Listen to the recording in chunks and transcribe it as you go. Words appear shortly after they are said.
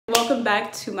welcome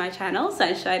back to my channel,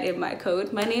 Sunshine in My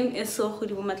Code. My name is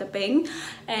Sohudibumatlapeng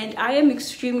and I am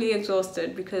extremely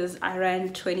exhausted because I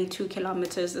ran 22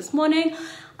 kilometers this morning.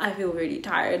 I feel really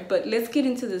tired, but let's get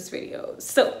into this video.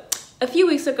 So a few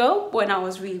weeks ago, when I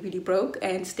was really broke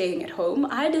and staying at home,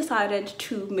 I decided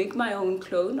to make my own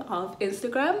clone of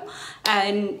Instagram,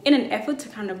 and in an effort to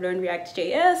kind of learn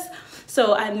ReactJS.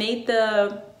 So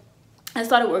I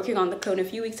started working on the clone a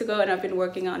few weeks ago, and I've been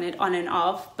working on it on and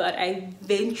off, but I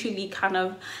eventually kind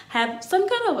of have some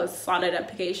kind of a solid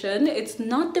application. It's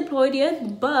not deployed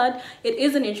yet, but it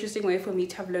is an interesting way for me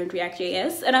to have learned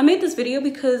ReactJS. And I made this video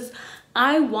because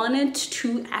I wanted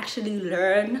to actually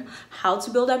learn how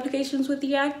to build applications with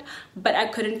React, but I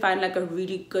couldn't find like a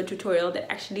really good tutorial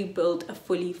that actually built a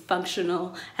fully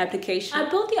functional application. I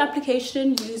built the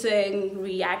application using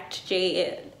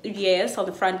ReactJS on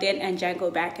the front end and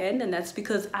Django backend, and that's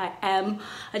because I am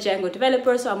a Django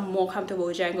developer, so I'm more comfortable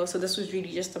with Django. So this was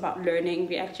really just about learning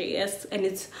ReactJS, and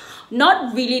it's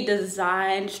not really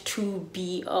designed to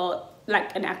be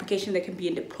like an application that can be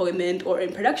in deployment or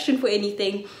in production for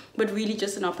anything, but really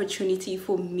just an opportunity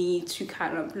for me to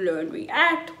kind of learn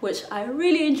React, which I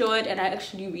really enjoyed, and I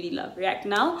actually really love React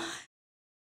now.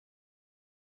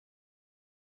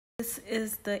 This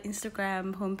is the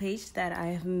Instagram homepage that I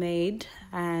have made,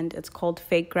 and it's called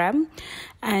Fakegram.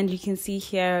 And you can see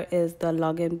here is the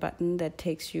login button that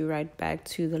takes you right back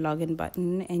to the login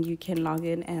button, and you can log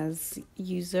in as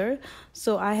user.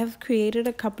 So I have created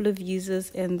a couple of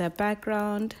users in the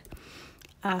background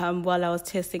while I was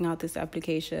testing out this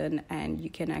application, and you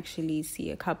can actually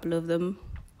see a couple of them.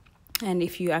 And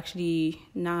if you actually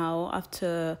now,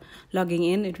 after logging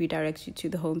in, it redirects you to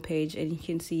the home page, and you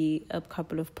can see a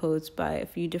couple of posts by a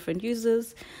few different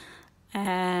users.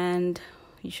 And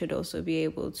you should also be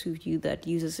able to view that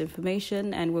user's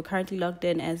information. And we're currently logged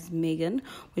in as Megan,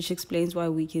 which explains why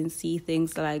we can see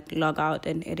things like log out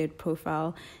and edit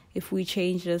profile. If we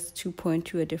change this to point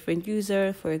to a different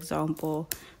user, for example,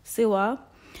 Siwa,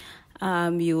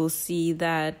 you will see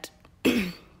that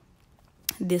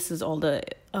this is all the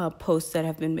posts that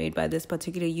have been made by this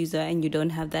particular user, and you don't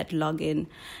have that login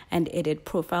and edit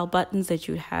profile buttons that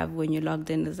you have when you're logged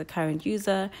in as a current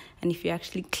user. And if you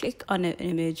actually click on an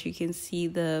image, you can see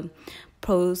the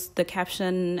post, the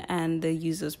caption, and the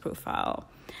user's profile.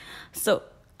 So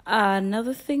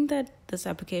another thing that this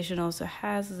application also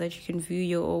has is that you can view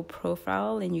your old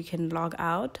profile and you can log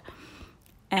out,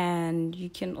 and you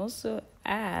can also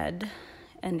add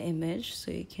an image.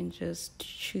 So you can just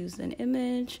choose an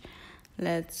image.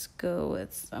 Let's go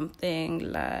with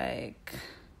something like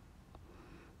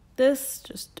this,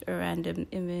 just a random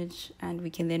image, and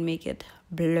we can then make it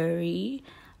blurry,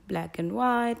 black and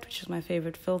white, which is my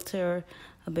favorite filter,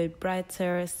 a bit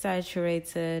brighter,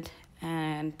 saturated,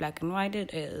 and black and white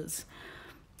it is.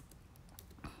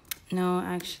 No,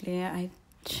 actually, I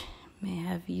may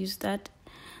have used that.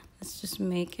 Let's just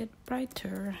make it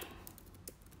brighter.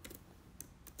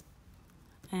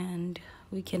 And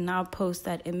we can now post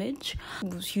that image.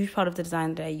 A huge part of the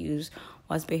design that I use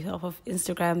was based off of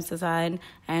Instagram's design,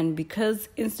 and because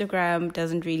Instagram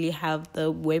doesn't really have the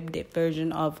web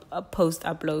version of a post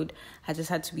upload, I just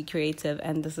had to be creative,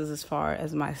 and this is as far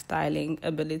as my styling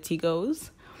ability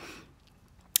goes.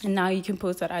 And now you can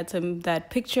post that item, that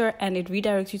picture, and it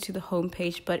redirects you to the home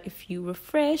page. But if you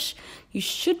refresh, you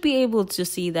should be able to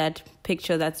see that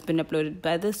picture that's been uploaded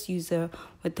by this user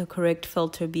with the correct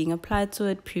filter being applied to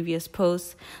it. Previous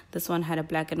posts, this one had a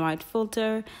black and white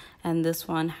filter, and this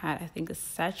one had, I think, a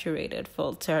saturated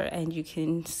filter. And you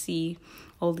can see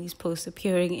all these posts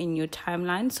appearing in your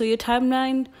timeline. So your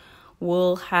timeline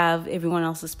will have everyone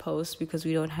else's posts because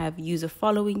we don't have user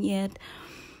following yet.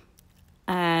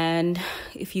 And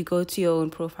if you go to your own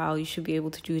profile, you should be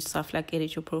able to do stuff like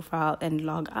edit your profile and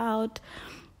log out.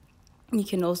 You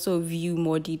can also view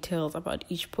more details about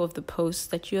each of the posts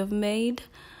that you have made.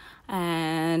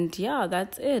 And yeah,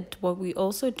 that's it. What we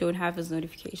also don't have is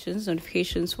notifications.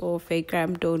 Notifications for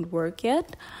Fakegram don't work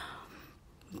yet.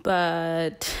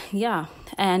 But yeah,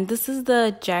 and this is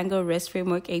the Django Rest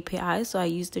Framework API. So I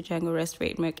use the Django Rest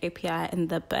Framework API in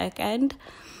the back end.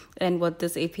 And what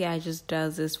this API just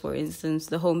does is, for instance,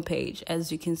 the home page,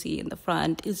 as you can see in the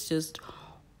front, is just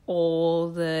all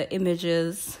the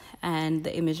images and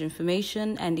the image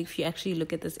information. And if you actually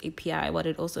look at this API, what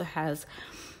it also has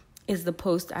is the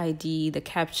post ID, the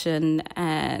caption,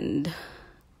 and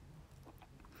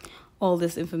all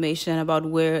this information about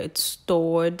where it's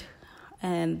stored,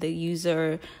 and the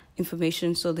user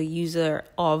information, so the user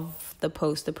of the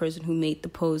post, the person who made the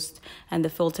post, and the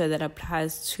filter that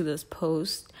applies to this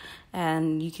post.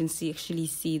 and you can actually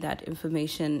see that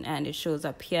information, and it shows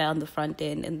up here on the front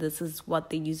end, and this is what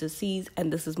the user sees,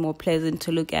 and this is more pleasant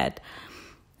to look at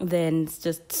than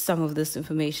just some of this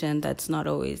information that's not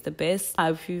always the best.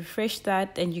 If you refresh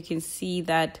that, and you can see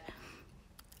that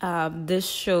this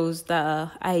shows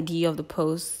the ID of the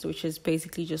post, which is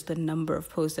basically just the number of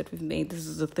posts that we've made. This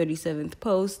is the 37th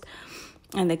post,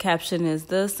 and the caption is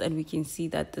this, and we can see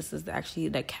that this is actually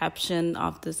the caption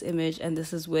of this image, and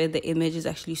this is where the image is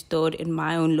actually stored in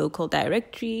my own local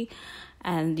directory.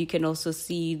 And you can also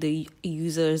see the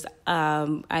user's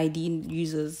ID,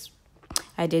 user's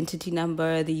identity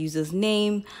number, the user's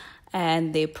name,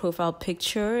 and their profile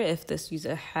picture. If this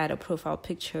user had a profile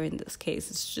picture, in this case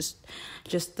it's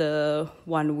just the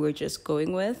one we're just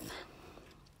going with,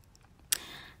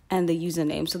 and the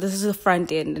username. So this is the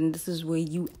front end, and this is where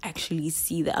you actually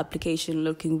see the application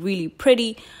looking really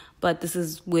pretty, but this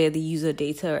is where the user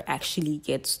data actually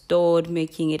gets stored,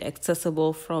 making it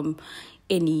accessible from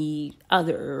any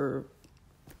other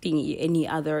thingy, any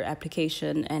other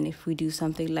application. And if we do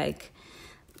something like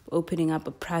opening up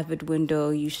a private window,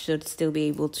 you should still be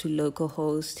able to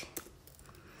localhost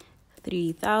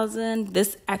 3000.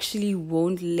 This actually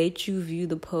won't let you view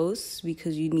the posts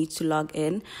because you need to log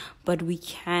in, but we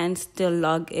can still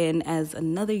log in as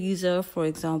another user. For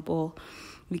example,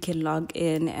 we can log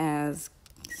in as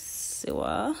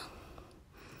Siwa.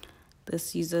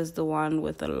 This user is the one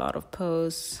with a lot of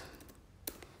posts.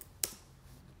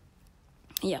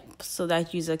 Yep, so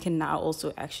that user can now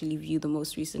also actually view the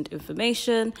most recent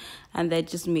information, and that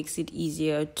just makes it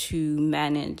easier to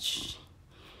manage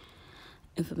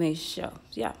information.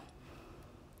 Yeah,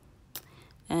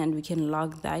 and we can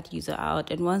log that user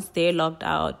out, and once they're logged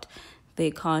out,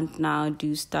 they can't now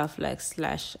do stuff like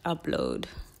 /upload.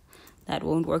 That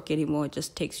won't work anymore. It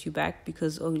just takes you back,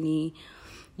 because only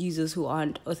users who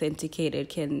are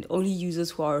authenticated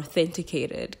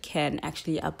can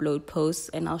actually upload posts,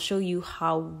 and I'll show you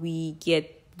how we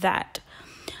get that.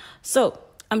 So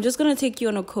I'm just going to take you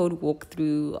on a code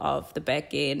walkthrough of the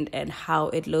back end and how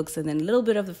it looks, and then a little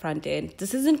bit of the front end.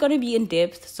 This isn't going to be in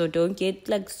depth, so don't get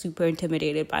like super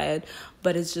intimidated by it,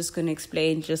 but it's just going to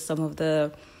explain just some of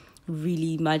the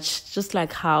really much just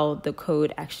like how the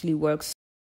code actually works.